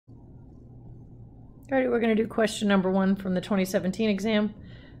All right, we're going to do question number 1 from the 2017 exam.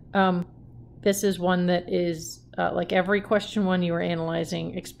 This is one that is, like every question one, you are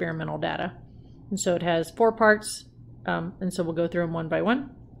analyzing experimental data. And so it has 4 parts, and so we'll go through them one by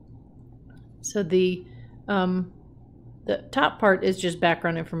one. So the top part is just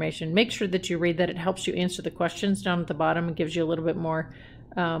background information. Make sure that you read that. It helps you answer the questions down at the bottom and gives you a little bit more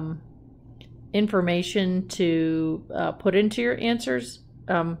information to put into your answers.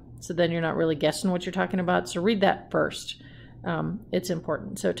 So then you're not really guessing what you're talking about. So read that first. It's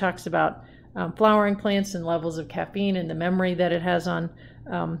important. So it talks about flowering plants and levels of caffeine and the memory that it has on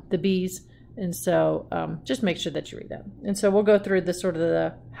the bees. And so just make sure that you read that. And so we'll go through the sort of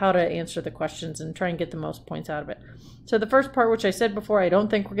the how to answer the questions and try and get the most points out of it. So the first part, which I said before, I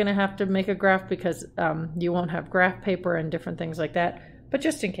don't think we're going to have to make a graph because you won't have graph paper and different things like that. But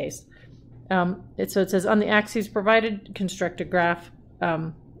just in case. So it says on the axes provided, construct a graph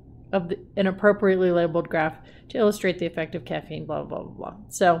of an appropriately labeled graph to illustrate the effect of caffeine, blah, blah, blah, blah.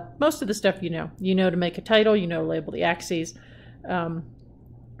 So most of the stuff you know to make a title, you know to label the axes.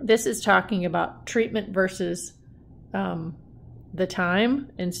 This is talking about treatment versus the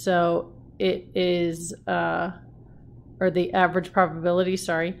time. And so it is, or the average probability,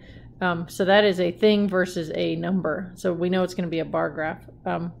 sorry. So that is a thing versus a number. So we know it's going to be a bar graph.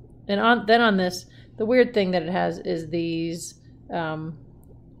 And then on this, the weird thing that it has is these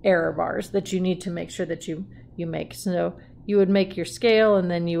error bars that you need to make sure that you make. So you would make your scale,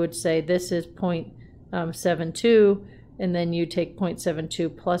 and then you would say this is 0.72, and then you take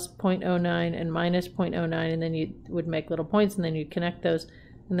 0.72 plus 0.09 and minus 0.09, and then you would make little points, and then you connect those,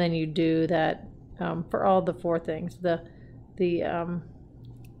 and then you do that for all the 4 things. The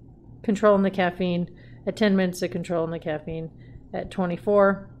control in the caffeine at 10 minutes, the control in the caffeine at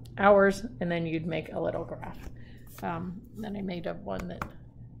 24 hours, and then you'd make a little graph. Then I made up one that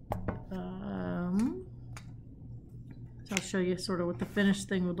so I'll show you sort of what the finished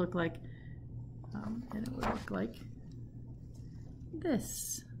thing would look like, and it would look like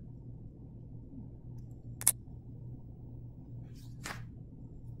this.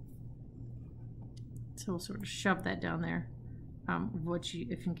 So we'll sort of shove that down there,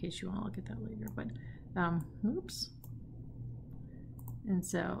 if in case you want to look at that later. But oops. And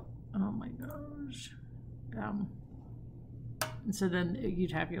so, oh my gosh. And so then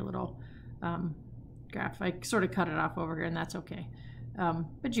you'd have your little graph. I sort of cut it off over here, and that's okay.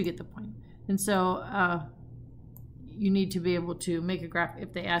 But you get the point. And so you need to be able to make a graph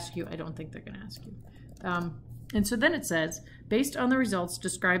if they ask you. I don't think they're going to ask you. And so then it says, based on the results,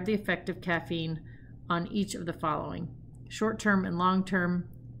 describe the effect of caffeine on each of the following: short-term and long-term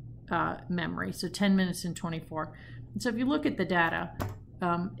memory, so 10 minutes and 24. And so if you look at the data,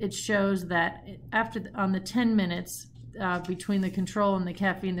 it shows that on the 10 minutes between the control and the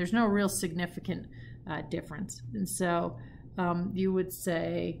caffeine, there's no real significant difference. And so you would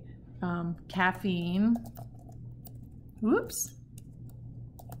say caffeine, whoops,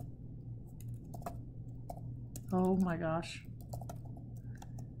 oh my gosh,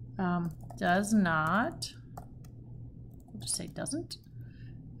 does not, we'll just say doesn't,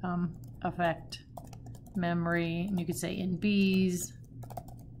 affect memory. And you could say in bees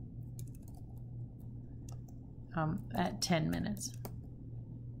at 10 minutes.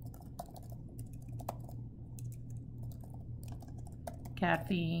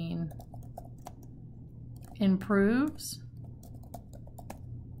 Caffeine improves,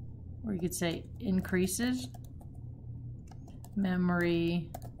 or you could say increases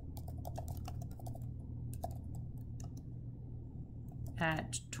memory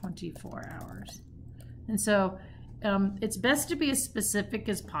at 24 hours. And so it's best to be as specific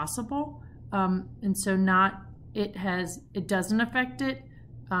as possible, and so not it doesn't affect it,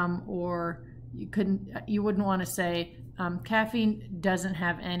 or you wouldn't want to say caffeine doesn't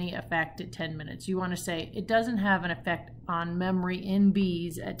have any effect at 10 minutes. You want to say it doesn't have an effect on memory in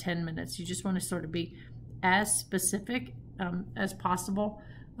bees at 10 minutes. You just want to sort of be as specific as possible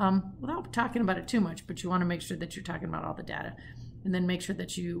without talking about it too much, but you want to make sure that you're talking about all the data, and then make sure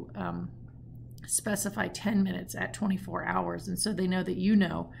that you specify 10 minutes at 24 hours, and so they know that you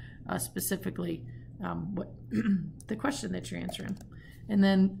know specifically what the question that you're answering. And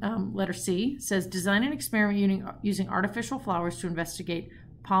then letter C says, design an experiment using artificial flowers to investigate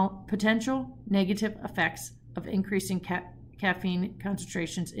potential negative effects of increasing caffeine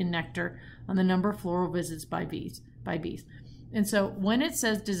concentrations in nectar on the number of floral visits by bees. And so when it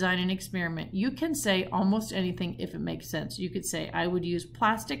says design an experiment, you can say almost anything if it makes sense. You could say, I would use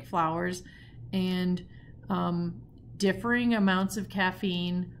plastic flowers and differing amounts of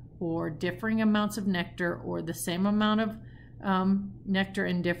caffeine, or differing amounts of nectar, or the same amount of nectar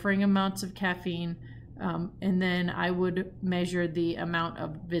and differing amounts of caffeine And then I would measure the amount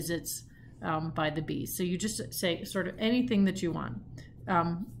of visits by the bees. So you just say sort of anything that you want.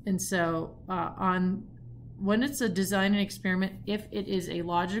 And so when it's a design and experiment, if it is a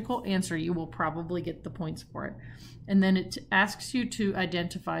logical answer, you will probably get the points for it. And then it asks you to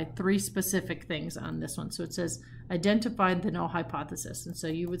identify 3 specific things on this one. So it says identify the null hypothesis. And so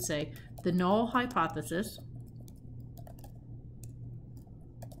you would say the null hypothesis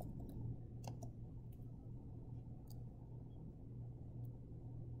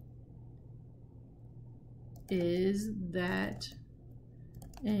is that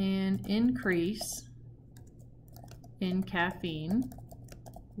an increase in caffeine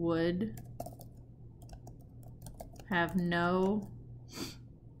would have no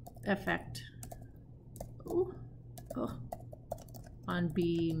effect on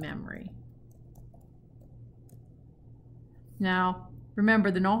bee memory. Now,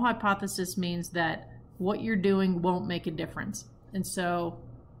 remember, the null hypothesis means that what you're doing won't make a difference. And so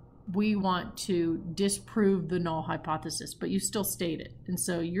we want to disprove the null hypothesis, but you still state it. And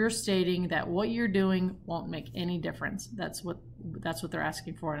so you're stating that what you're doing won't make any difference. That's what they're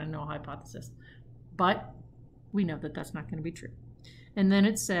asking for in a null hypothesis. But we know that that's not going to be true. And then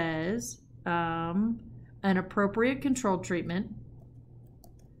it says an appropriate control treatment,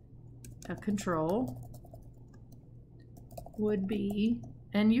 a control would be,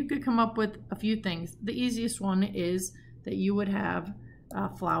 and you could come up with a few things. The easiest one is that you would have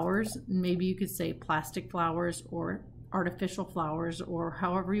flowers. Maybe you could say plastic flowers or artificial flowers, or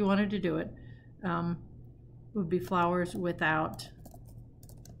however you wanted to do it. Would be flowers without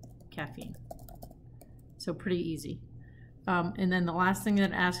caffeine. So pretty easy. And then the last thing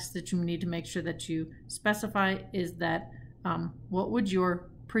that asks that you need to make sure that you specify is that what would your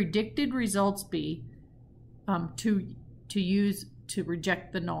predicted results be to use to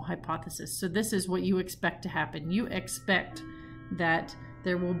reject the null hypothesis. So this is what you expect to happen. You expect that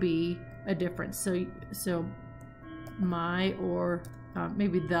there will be a difference. So my, or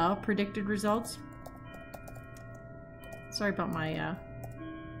maybe the predicted results. Sorry about my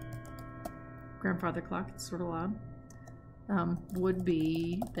grandfather clock, it's sort of loud. Would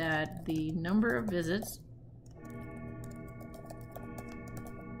be that the number of visits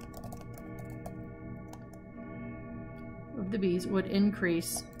of the bees would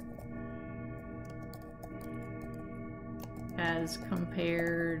increase as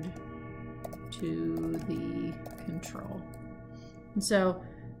compared to the control. And so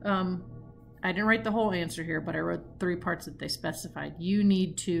I didn't write the whole answer here, but I wrote 3 parts that they specified. You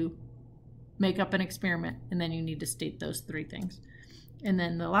need to make up an experiment, and then you need to state those 3 things. And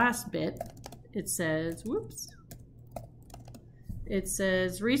then the last bit, it says, it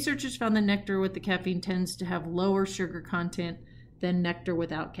says, researchers found that nectar with the caffeine tends to have lower sugar content than nectar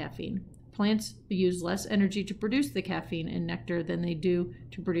without caffeine. Plants use less energy to produce the caffeine in nectar than they do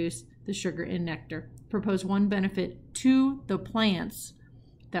to produce the sugar in nectar. Propose one benefit to the plants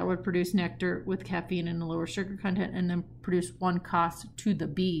that would produce nectar with caffeine and a lower sugar content, and then produce one cost to the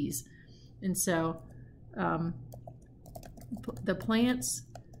bees. And so the plants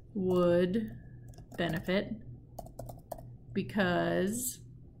would benefit because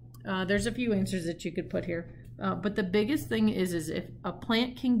there's a few answers that you could put here. But the biggest thing is if a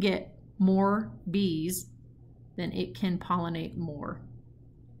plant can get more bees, then it can pollinate more.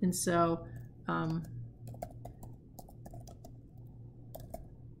 And so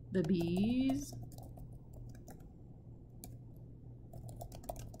the bees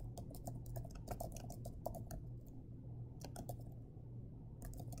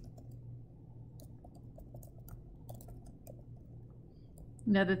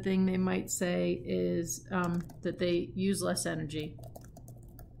Another thing they might say is that they use less energy.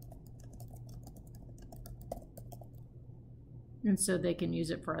 And so they can use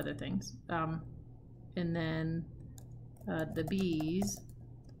it for other things. And then the bees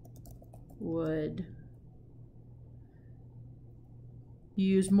would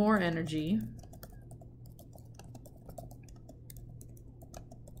use more energy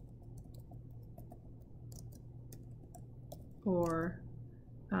or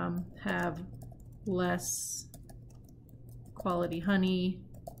have less quality honey.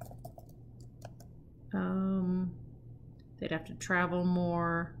 They'd have to travel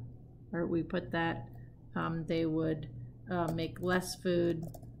more, or we put that. They would make less food.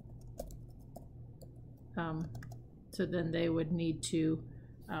 So then they would need to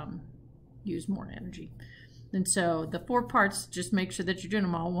use more energy. And so the 4 parts, just make sure that you're doing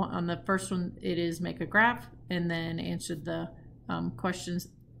them all. On the first one, it is make a graph and then answer the questions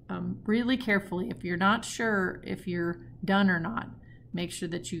really carefully. If you're not sure if you're done or not, make sure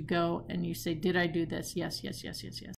that you go and you say, did I do this? Yes, yes, yes, yes, yes.